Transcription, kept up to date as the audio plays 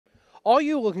Are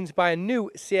you looking to buy a new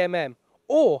CMM,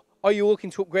 or are you looking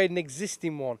to upgrade an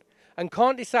existing one and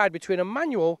can't decide between a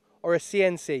manual or a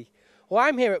CNC? Well,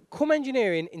 I'm here at Cwm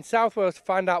Engineering in South Wales to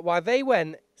find out why they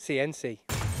went CNC.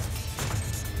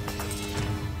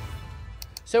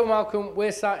 So Malcolm,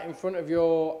 we're sat in front of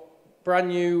your brand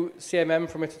new CMM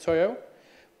from Mitutoyo,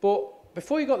 but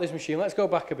before you got this machine, let's go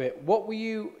back a bit. What were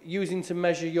you using to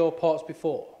measure your parts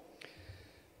before?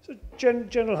 So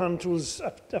general hand tools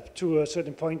up to a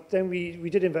certain point. Then we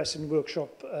did invest in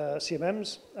workshop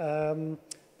CMMs,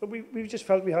 but we just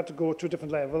felt we had to go to a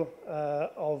different level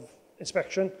of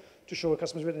inspection to show our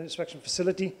customers with an inspection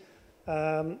facility,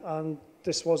 and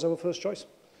this was our first choice.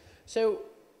 So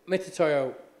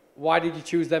Mitutoyo, why did you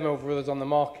choose them over others on the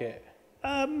market?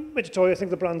 Mitutoyo, I think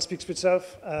the brand speaks for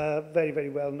itself. Very, very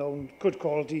well known, good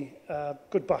quality,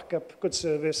 good backup, good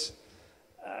service.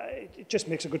 It just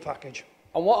makes a good package.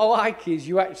 And what I like is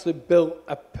you actually built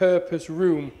a purpose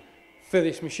room for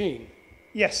this machine.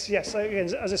 Yes.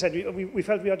 Again, as I said, we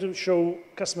felt we had to show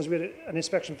customers we had an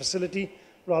inspection facility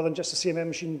rather than just a CMM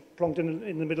machine plonked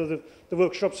in the middle of the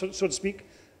workshop, so to speak.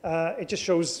 It just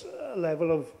shows a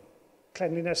level of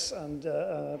cleanliness and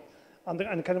the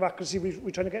kind of accuracy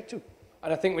we're trying to get to.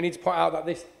 And I think we need to point out that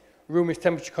this room is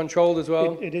temperature controlled as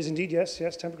well. It is indeed, yes.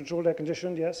 Temperature controlled, air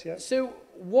conditioned, yes. So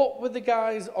what were the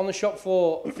guys on the shop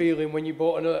floor feeling when you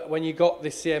got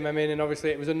this CMM in, and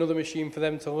obviously it was another machine for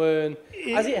them to learn?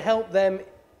 Has it helped them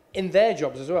in their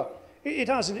jobs as well? It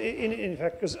has, in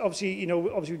fact, because obviously,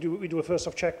 we do a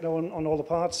first-off check now on all the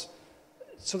parts.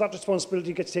 So that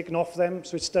responsibility gets taken off them,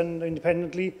 so it's done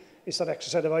independently. It's that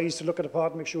extra set of eyes to look at a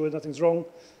part and make sure nothing's wrong.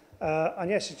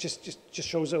 And yes, it just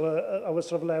shows our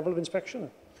sort of level of inspection.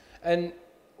 And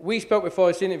we spoke before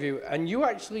this interview, and you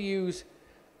actually use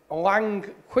a Lang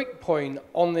quick point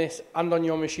on this and on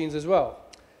your machines as well.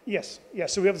 Yes.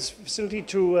 So we have this facility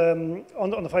to, on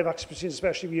the 5-axis machines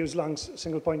especially, we use Lang's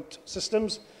single point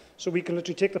systems. So we can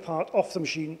literally take the part off the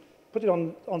machine, put it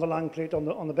on the Lang plate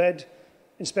on the bed,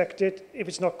 inspect it. If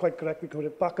it's not quite correct, we can put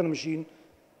it back on the machine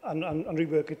and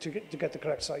rework it to get the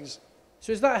correct size.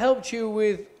 So has that helped you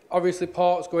with obviously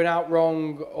parts going out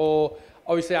wrong, or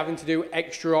obviously having to do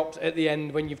extra ops at the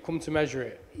end when you've come to measure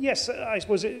it? Yes, I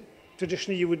suppose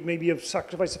traditionally you would maybe have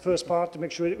sacrificed the first part to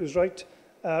make sure it was right,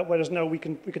 whereas now we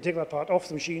can take that part off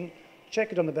the machine,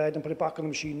 check it on the bed and put it back on the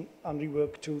machine and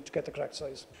rework to get the correct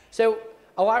size. So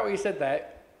I like what you said there,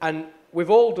 and we've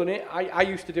all done it. I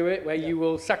used to do it, where you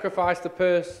will sacrifice the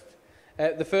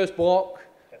first block,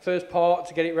 first part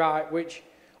to get it right, which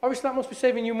obviously that must be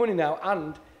saving you money now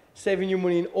and saving you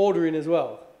money in ordering as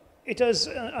well. It does,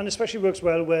 and especially works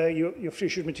well where your free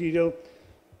issue material,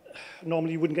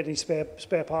 normally you wouldn't get any spare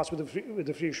parts with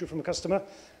the free issue from a customer.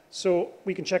 So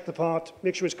we can check the part,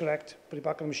 make sure it's correct, put it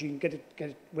back on the machine, get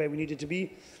it where we need it to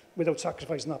be without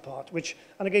sacrificing that part.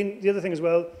 And again, the other thing as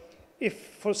well, if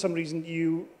for some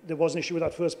reason there was an issue with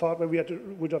that first part where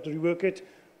would have to rework it,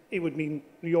 it would mean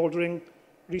reordering,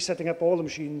 resetting up all the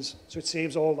machines, so it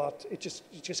saves all that. It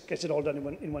just gets it all done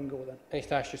in one go then. And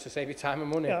it's nice just to save you time and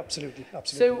money. Yeah, absolutely.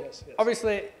 So yes.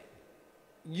 Obviously,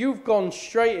 you've gone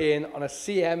straight in on a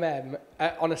CMM,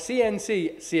 on a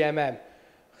CNC CMM.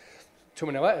 Too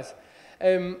many letters.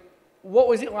 What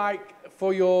was it like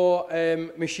for your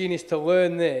machinist to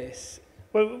learn this?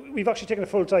 Well, we've actually taken a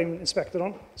full-time inspector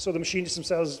on, so the machinists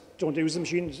themselves don't use the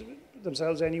machines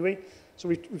themselves anyway. So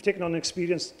we've taken on an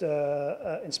experienced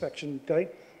inspection guy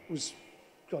who's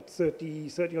got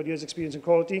 30 odd years experience in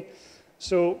quality.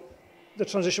 So the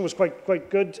transition was quite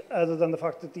good, other than the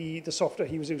fact that the software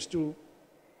he was used to,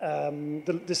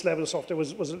 this level of software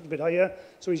was a little bit higher.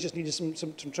 So he just needed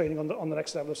some training on the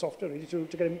next level of software really to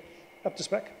get him up to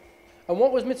spec. And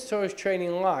what was Mitutoyo's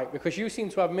training like? Because you seem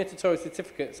to have Mitutoyo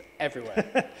certificates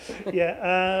everywhere.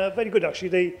 Yeah, very good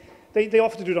actually. They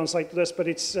offer to do it on site with us, but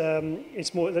it's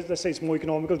more, let's say it's more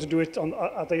economical to do it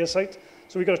at their site.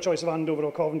 So we got a choice of Andover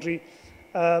or Coventry.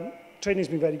 Training's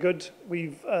been very good.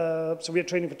 So we had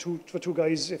training for two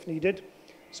guys if needed.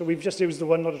 So we've just used the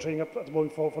one lot of training up at the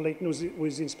moment for Leighton,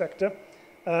 who's the inspector.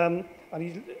 And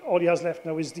all he has left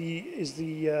now is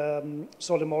the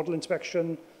solid model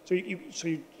inspection. So you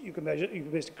can measure, you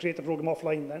can basically create the program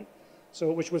offline then.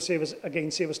 So which will save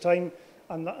us time,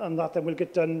 and that then will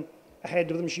get done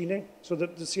ahead of the machining, so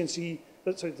that the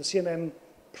CMM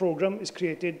program is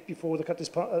created before the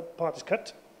part is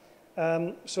cut.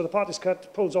 So the part is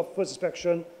cut, pulls off first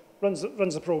inspection, runs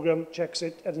the program, checks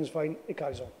it, everything's fine, it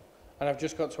carries on. And I've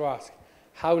just got to ask,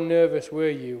 how nervous were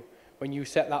you when you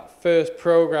set that first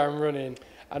program running,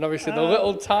 and obviously the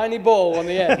little tiny ball on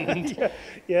the end?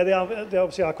 Yeah, they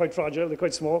obviously are quite fragile, they're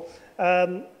quite small.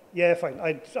 Yeah, fine,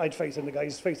 I'd faith in the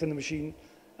guys, faith in the machine.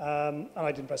 and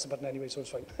I didn't press the button anyway, so it's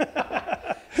fine.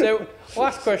 So,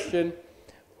 last question.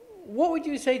 What would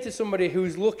you say to somebody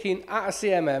who's looking at a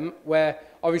CMM, where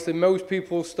obviously most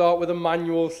people start with a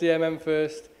manual CMM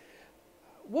first?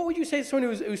 What would you say to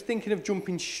someone who's thinking of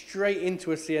jumping straight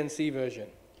into a CNC version?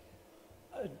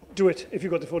 Do it. If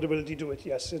you've got the affordability, do it,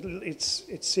 yes.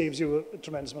 It saves you a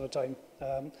tremendous amount of time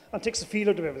and takes the feel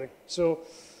out of everything. So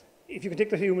if you can take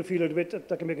the human feel out of it,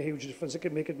 that can make a huge difference. It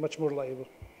can make it much more reliable.